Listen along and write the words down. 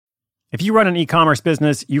If you run an e-commerce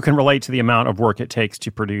business, you can relate to the amount of work it takes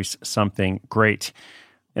to produce something great.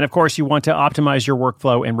 And of course, you want to optimize your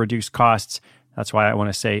workflow and reduce costs. That's why I want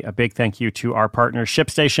to say a big thank you to our partner,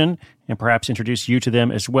 ShipStation, and perhaps introduce you to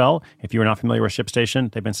them as well. If you're not familiar with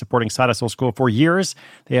ShipStation, they've been supporting Side Hustle School for years.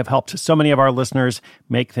 They have helped so many of our listeners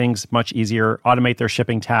make things much easier, automate their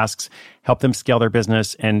shipping tasks, help them scale their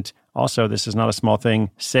business, and also, this is not a small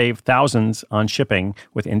thing, save thousands on shipping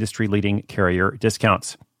with industry-leading carrier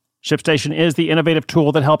discounts. ShipStation is the innovative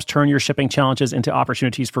tool that helps turn your shipping challenges into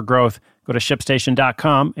opportunities for growth. Go to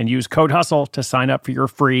ShipStation.com and use code HUSTLE to sign up for your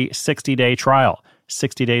free 60-day trial.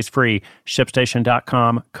 60 days free.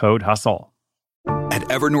 ShipStation.com, code HUSTLE. At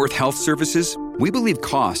Evernorth Health Services, we believe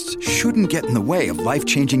costs shouldn't get in the way of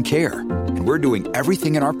life-changing care. And we're doing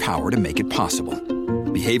everything in our power to make it possible.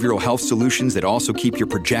 Behavioral health solutions that also keep your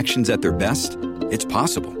projections at their best? It's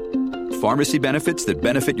possible. Pharmacy benefits that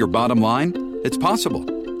benefit your bottom line? It's possible.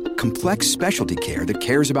 Complex specialty care that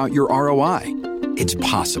cares about your ROI. It's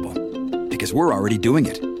possible. Because we're already doing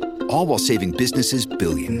it. All while saving businesses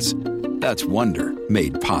billions. That's Wonder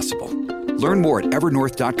made possible. Learn more at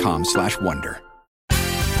evernorth.com/wonder.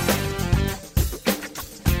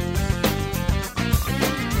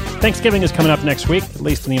 Thanksgiving is coming up next week, at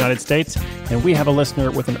least in the United States, and we have a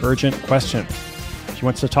listener with an urgent question. She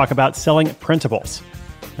wants to talk about selling printables.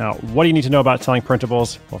 Now, what do you need to know about selling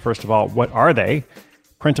printables? Well, first of all, what are they?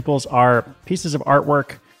 Printables are pieces of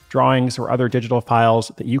artwork, drawings, or other digital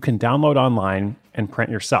files that you can download online and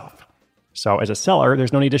print yourself. So as a seller,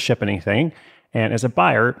 there's no need to ship anything. And as a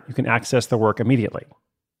buyer, you can access the work immediately.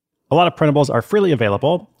 A lot of printables are freely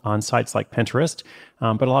available on sites like Pinterest,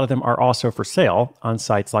 but a lot of them are also for sale on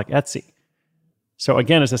sites like Etsy. So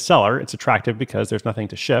again, as a seller, it's attractive because there's nothing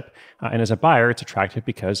to ship. And as a buyer, it's attractive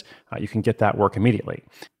because you can get that work immediately.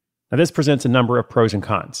 Now, this presents a number of pros and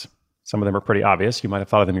cons. Some of them are pretty obvious. You might have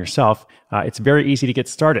thought of them yourself. It's very easy to get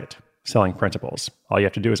started selling printables. All you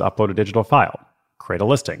have to do is upload a digital file, create a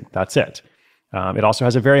listing. That's it. It also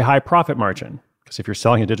has a very high profit margin because if you're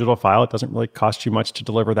selling a digital file, it doesn't really cost you much to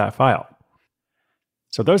deliver that file.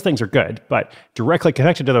 So those things are good, but directly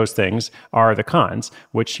connected to those things are the cons,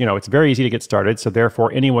 which, it's very easy to get started. So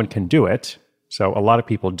therefore, anyone can do it. So a lot of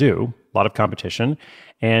people do, a lot of competition.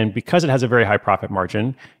 And because it has a very high profit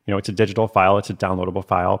margin, it's a digital file, it's a downloadable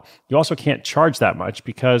file. You also can't charge that much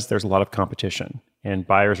because there's a lot of competition. And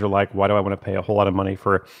buyers are like, why do I want to pay a whole lot of money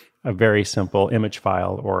for a very simple image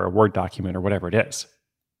file or a Word document or whatever it is?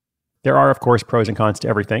 There are, of course, pros and cons to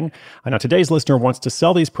everything. Now, today's listener wants to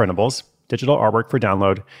sell these printables, digital artwork for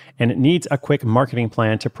download, and it needs a quick marketing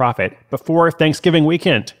plan to profit before Thanksgiving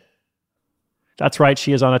weekend. That's right,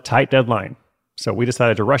 she is on a tight deadline. So we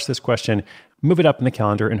decided to rush this question, move it up in the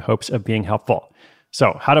calendar in hopes of being helpful.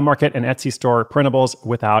 So how to market an Etsy store printables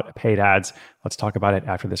without paid ads. Let's talk about it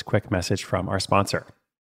after this quick message from our sponsor.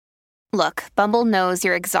 Look, Bumble knows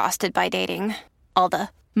you're exhausted by dating. All the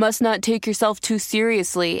must not take yourself too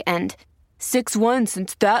seriously and 6'1"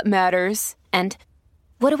 since that matters. And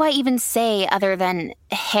what do I even say other than,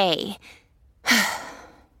 hey?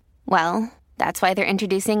 Well, that's why they're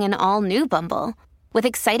introducing an all-new Bumble. With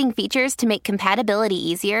exciting features to make compatibility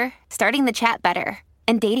easier, starting the chat better,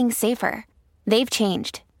 and dating safer. They've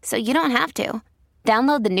changed, so you don't have to.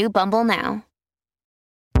 Download the new Bumble now.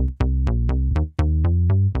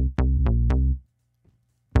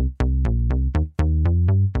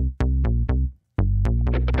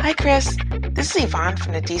 Hi, Chris. This is Yvonne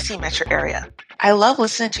from the DC metro area. I love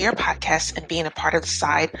listening to your podcast and being a part of the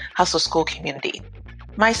Side Hustle School community.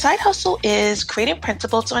 My side hustle is creating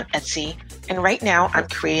printables on Etsy, and right now I'm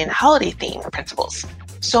creating holiday-themed printables.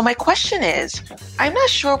 So my question is, I'm not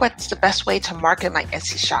sure what's the best way to market my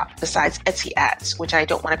Etsy shop besides Etsy ads, which I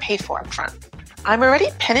don't want to pay for upfront. I'm already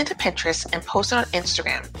pinned to Pinterest and posted on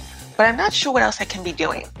Instagram, but I'm not sure what else I can be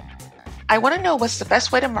doing. I want to know what's the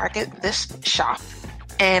best way to market this shop,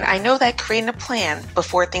 and I know that creating a plan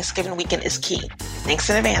before Thanksgiving weekend is key. Thanks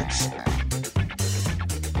in advance.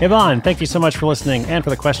 Yvonne, thank you so much for listening and for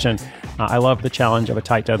the question. I love the challenge of a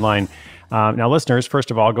tight deadline. Now, listeners, first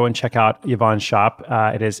of all, go and check out Yvonne's shop.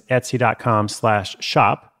 It is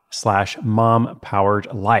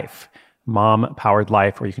etsy.com/shop/mom-powered-life.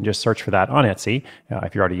 Mom-powered-life, or you can just search for that on Etsy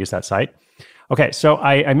if you already use that site. Okay, so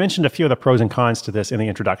I mentioned a few of the pros and cons to this in the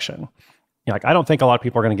introduction. I don't think a lot of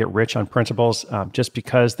people are going to get rich on printables just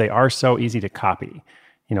because they are so easy to copy.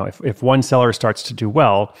 If one seller starts to do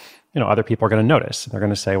well, other people are going to notice. They're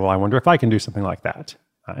going to say, well, I wonder if I can do something like that.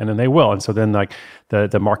 And then they will. And so then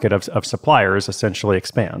the market of suppliers essentially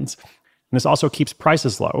expands. And this also keeps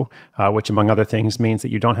prices low, which among other things means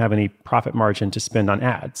that you don't have any profit margin to spend on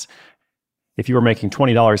ads. If you were making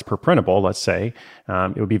 $20 per printable, let's say,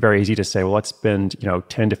 it would be very easy to say, well, let's spend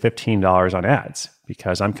 $10 to $15 on ads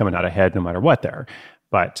because I'm coming out ahead no matter what there.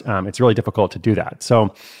 But it's really difficult to do that.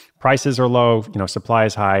 So prices are low, supply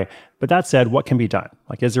is high. But that said, what can be done?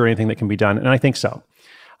 Like, is there anything that can be done? And I think so.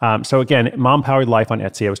 So again, Mom Powered Life on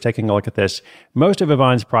Etsy. I was taking a look at this. Most of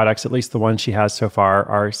Yvonne's products, at least the ones she has so far,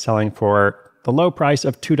 are selling for the low price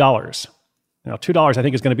of $2. Now, $2 I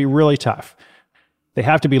think is going to be really tough. They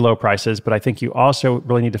have to be low prices, but I think you also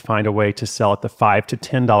really need to find a way to sell at the $5 to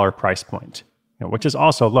 $10 price point, which is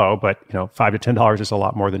also low, but $5 to $10 is a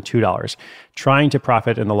lot more than $2. Trying to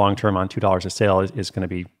profit in the long term on $2 a sale is going to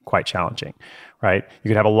be quite challenging, right? You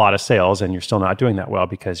could have a lot of sales and you're still not doing that well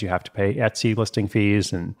because you have to pay Etsy listing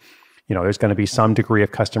fees and there's going to be some degree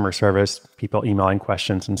of customer service, people emailing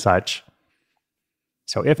questions and such.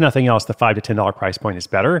 So if nothing else, the $5 to $10 price point is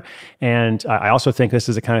better. And I also think this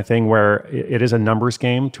is the kind of thing where it is a numbers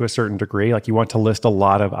game to a certain degree. Like, you want to list a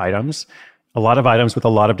lot of items with a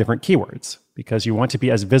lot of different keywords because you want to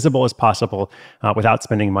be as visible as possible without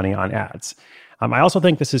spending money on ads. I also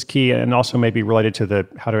think this is key and also maybe related to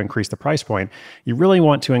how to increase the price point. You really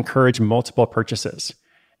want to encourage multiple purchases.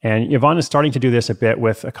 And Yvonne is starting to do this a bit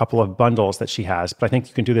with a couple of bundles that she has, but I think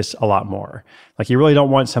you can do this a lot more. Like, you really don't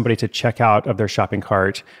want somebody to check out of their shopping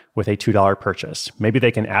cart with a $2 purchase. Maybe they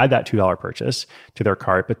can add that $2 purchase to their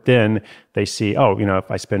cart, but then they see, if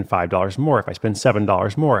I spend $5 more, if I spend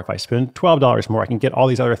 $7 more, if I spend $12 more, I can get all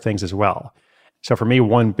these other things as well. So for me,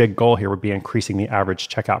 one big goal here would be increasing the average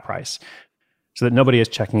checkout price so that nobody is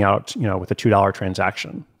checking out, with a $2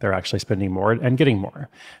 transaction. They're actually spending more and getting more.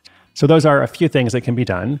 So those are a few things that can be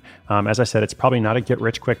done. As I said, it's probably not a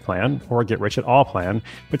get-rich-quick plan or a get-rich-at-all plan,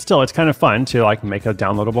 but still, it's kind of fun to make a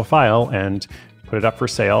downloadable file and put it up for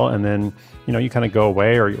sale, and then you kind of go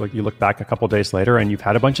away, or you look back a couple of days later and you've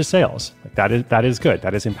had a bunch of sales. That is good.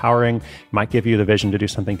 That is empowering. Might give you the vision to do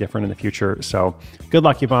something different in the future. So good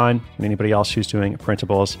luck, Yvonne, and anybody else who's doing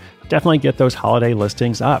printables. Definitely get those holiday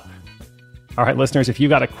listings up. All right, listeners, if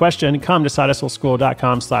you've got a question, come to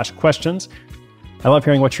sidehustleschool.com/questions. I love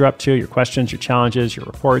hearing what you're up to, your questions, your challenges, your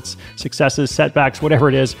reports, successes, setbacks, whatever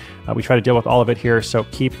it is. We try to deal with all of it here, so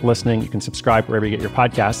keep listening. You can subscribe wherever you get your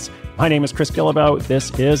podcasts. My name is Chris Guillebeau.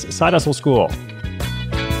 This is Side Hustle School.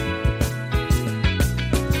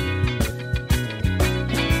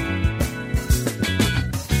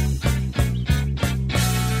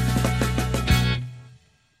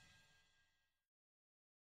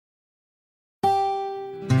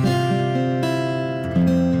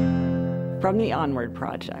 From the Onward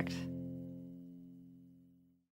Project.